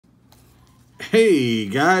Hey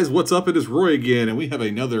guys, what's up? It is Roy again, and we have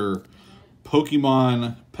another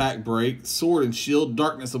Pokemon pack break. Sword and Shield,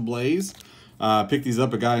 Darkness Ablaze. Picked these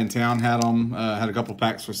up. A guy in town had them. Had a couple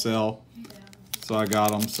packs for sale, so I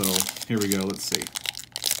got them. So here we go. Let's see.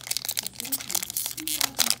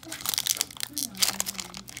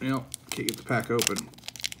 Yep, can't get the pack open.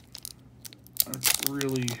 That's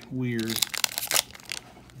really weird.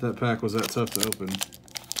 That pack was that tough to open.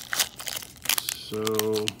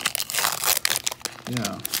 So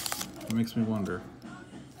yeah, it makes me wonder.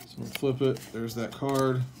 So we'll flip it. There's that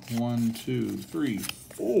card. 1, 2, 3,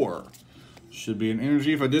 4. Should be an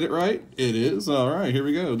energy if I did it right. It is. All right, here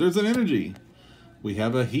we go. There's an energy. We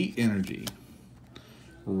have a heat energy.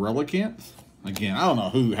 Relicanth. Again, I don't know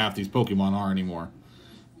who half these Pokemon are anymore.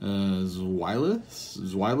 Zweilous.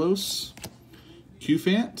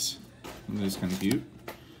 Cufant. That is kind of cute.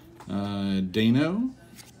 Dano.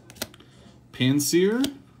 Pansear.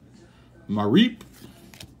 Mareep.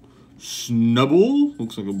 Snubble.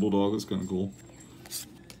 Looks like a bulldog. That's kind of cool.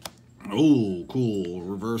 Oh, cool.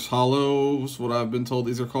 Reverse Hollows. What I've been told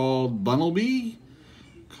these are called. Bunnelby.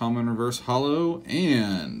 Common Reverse Hollow.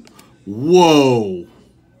 And whoa.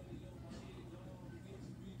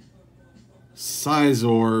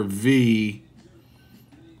 Scizor V.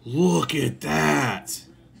 Look at that.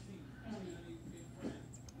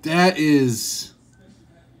 That is.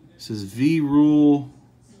 This is V Rule.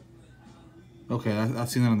 Okay, I've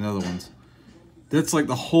seen that on the other ones. That's like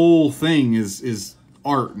the whole thing is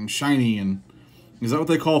art and shiny, and is that what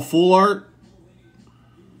they call full art?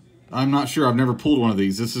 I'm not sure. I've never pulled one of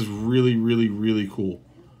these. This is really, really, really cool.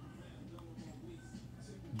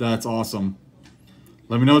 That's awesome.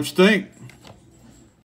 Let me know what you think.